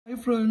Hi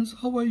friends,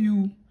 how are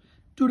you?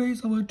 Today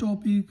is our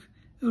topic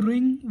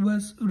ring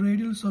vs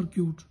radial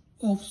circuit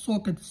of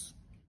sockets.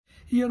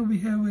 Here we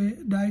have a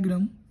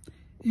diagram.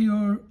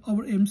 Here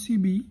our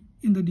MCB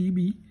in the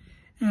DB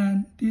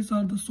and these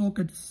are the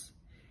sockets.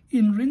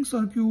 In ring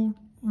circuit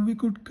we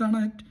could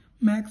connect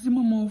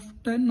maximum of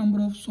 10 number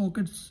of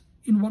sockets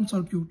in one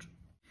circuit.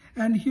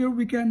 And here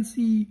we can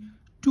see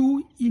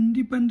two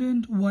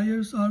independent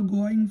wires are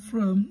going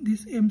from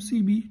this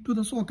MCB to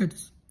the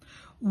sockets.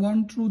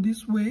 One through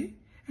this way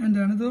and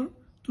another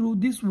through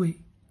this way.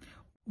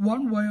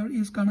 One wire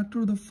is connected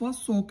to the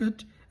first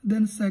socket,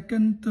 then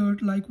second,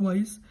 third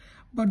likewise,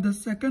 but the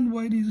second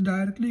wire is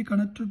directly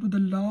connected to the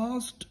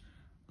last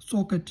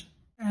socket.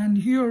 And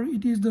here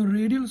it is the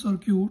radial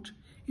circuit.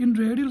 In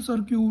radial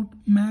circuit,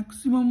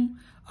 maximum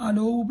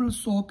allowable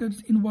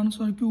sockets in one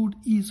circuit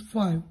is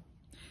 5.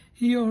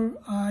 Here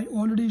I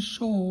already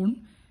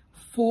shown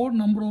 4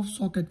 number of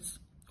sockets.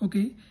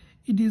 Okay,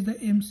 it is the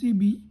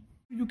MCB.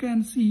 You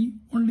can see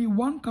only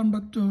one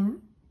conductor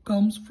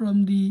comes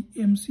from the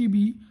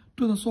MCB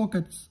to the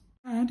sockets.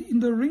 And in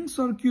the ring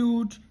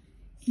circuit,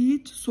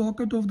 each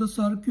socket of the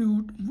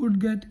circuit would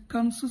get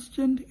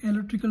consistent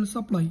electrical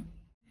supply.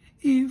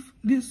 If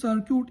this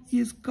circuit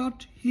is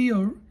cut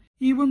here,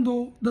 even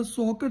though the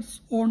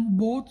sockets on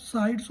both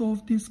sides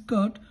of this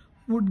cut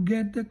would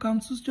get the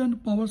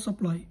consistent power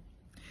supply.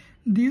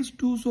 These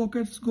two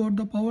sockets got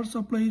the power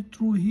supply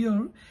through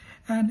here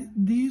and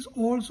these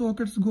all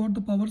sockets got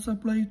the power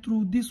supply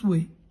through this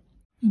way.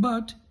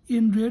 But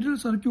in radial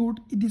circuit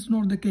it is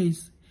not the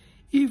case.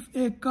 If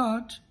a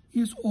cut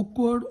is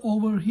occurred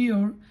over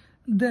here,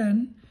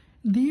 then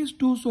these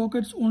two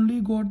sockets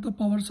only got the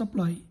power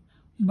supply,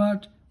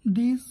 but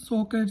these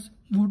sockets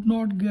would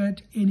not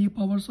get any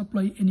power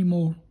supply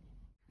anymore.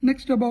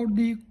 Next, about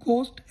the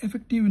cost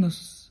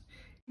effectiveness.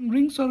 In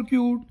ring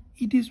circuit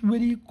it is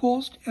very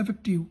cost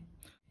effective.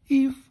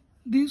 If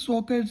these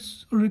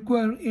sockets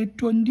require a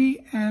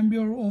 20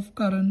 ampere of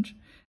current,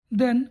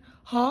 then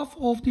half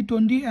of the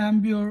 20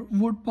 ampere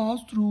would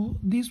pass through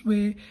this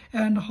way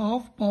and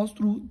half pass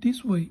through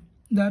this way.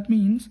 That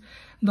means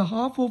the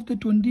half of the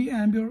 20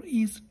 ampere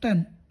is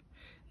 10.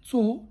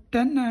 So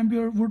 10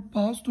 ampere would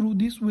pass through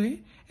this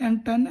way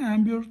and 10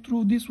 ampere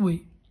through this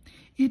way.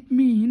 It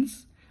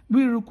means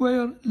we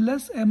require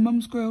less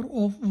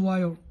mm² of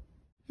wire.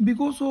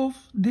 Because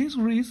of this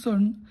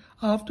reason,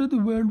 after the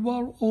World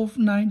War of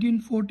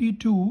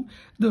 1942,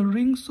 the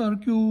ring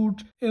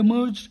circuit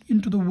emerged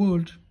into the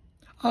world.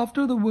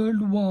 After the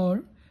World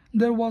War,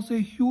 there was a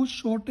huge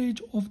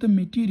shortage of the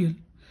material.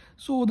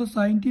 So the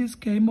scientists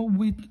came up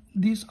with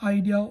this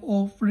idea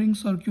of ring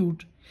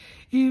circuit.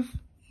 If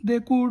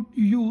they could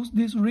use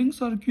this ring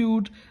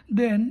circuit,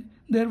 then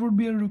there would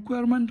be a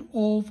requirement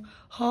of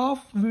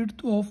half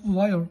width of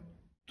wire.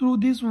 Through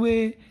this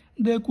way,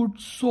 they could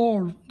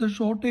solve the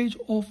shortage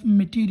of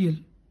material.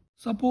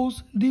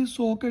 Suppose these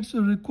sockets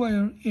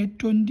require a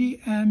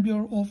 20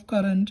 ampere of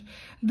current,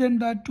 then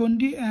that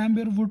 20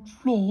 ampere would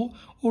flow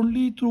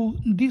only through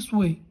this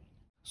way.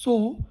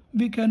 So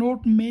we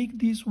cannot make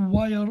this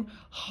wire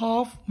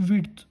half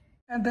width.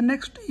 And the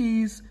next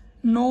is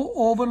no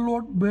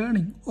overload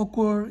burning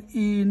occur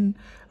in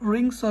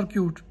ring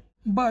circuit,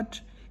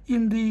 but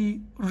in the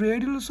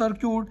radial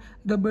circuit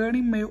the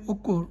burning may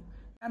occur.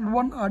 And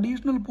one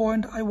additional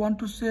point I want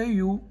to say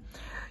you,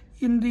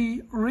 in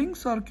the ring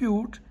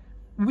circuit,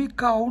 we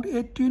count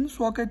a twin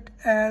socket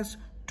as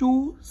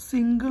 2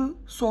 single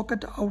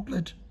socket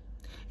outlet.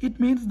 It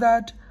means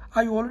that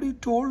I already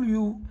told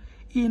you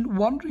in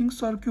one ring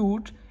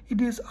circuit,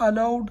 it is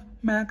allowed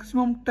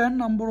maximum 10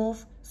 number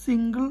of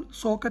single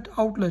socket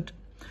outlet.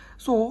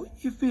 So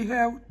if we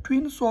have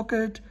twin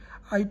socket,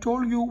 I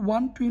told you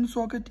one twin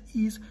socket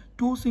is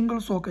 2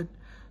 single socket.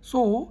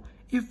 So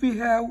if we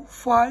have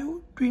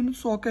 5 twin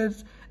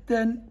sockets,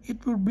 then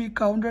it would be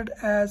counted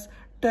as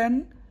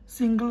 10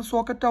 single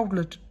socket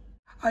outlet.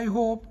 I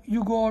hope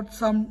you got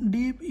some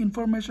deep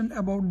information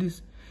about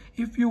this.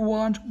 If you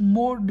want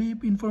more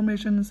deep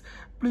information,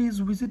 please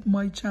visit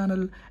my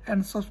channel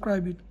and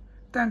subscribe it.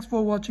 Thanks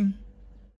for watching.